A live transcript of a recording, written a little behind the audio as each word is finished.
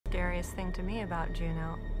scariest thing to me about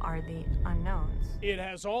Juno are the unknowns. It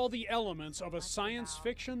has all the elements of a science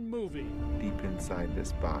fiction movie. Deep inside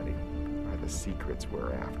this body are the secrets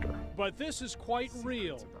we're after. But this is quite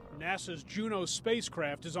real. NASA's Juno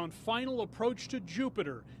spacecraft is on final approach to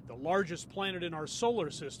Jupiter, the largest planet in our solar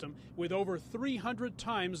system, with over 300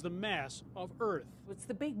 times the mass of Earth. It's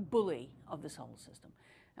the big bully of the solar system.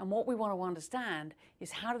 And what we want to understand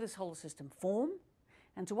is, how did the solar system form?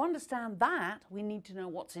 And to understand that, we need to know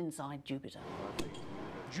what's inside Jupiter.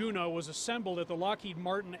 Juno was assembled at the Lockheed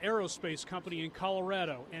Martin Aerospace Company in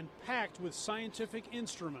Colorado and packed with scientific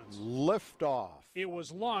instruments. Liftoff. It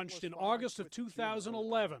was launched in August of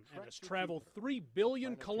 2011 and has traveled 3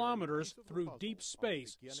 billion kilometers through deep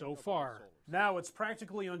space so far. Now it's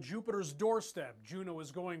practically on Jupiter's doorstep. Juno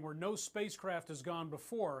is going where no spacecraft has gone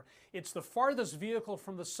before. It's the farthest vehicle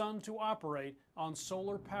from the sun to operate on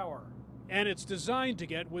solar power. And it's designed to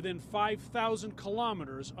get within 5,000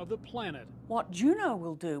 kilometers of the planet. What Juno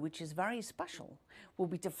will do, which is very special, will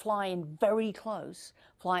be to fly in very close,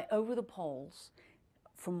 fly over the poles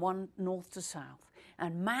from one north to south,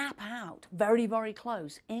 and map out very, very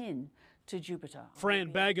close in to Jupiter.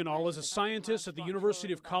 Fran Bagenal is a scientist at the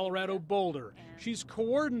University of Colorado Boulder. She's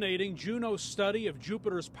coordinating Juno's study of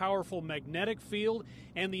Jupiter's powerful magnetic field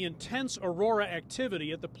and the intense aurora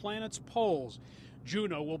activity at the planet's poles.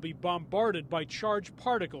 Juno will be bombarded by charged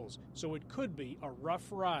particles, so it could be a rough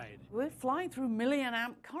ride. We're flying through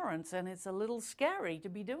million-amp currents, and it's a little scary to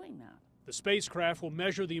be doing that. The spacecraft will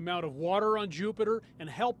measure the amount of water on Jupiter and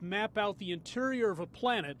help map out the interior of a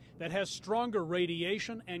planet that has stronger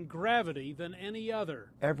radiation and gravity than any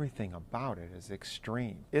other. Everything about it is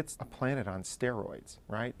extreme. It's a planet on steroids,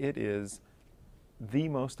 right? It is the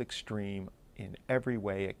most extreme in every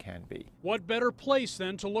way it can be. What better place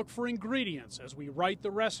then to look for ingredients as we write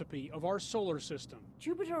the recipe of our solar system?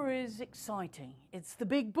 Jupiter is exciting. It's the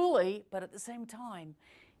big bully, but at the same time,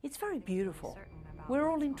 it's very beautiful. We're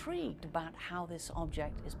all intrigued about how this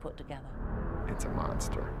object is put together. It's a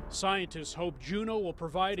monster. Scientists hope Juno will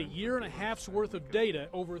provide a year and a half's worth of data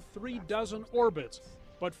over 36 orbits.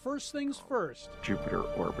 But first things first. Jupiter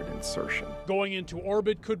orbit insertion. Going into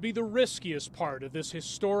orbit could be the riskiest part of this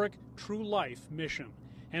historic, true life mission.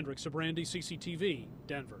 Hendrik, Sybrandy, CCTV,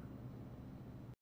 Denver.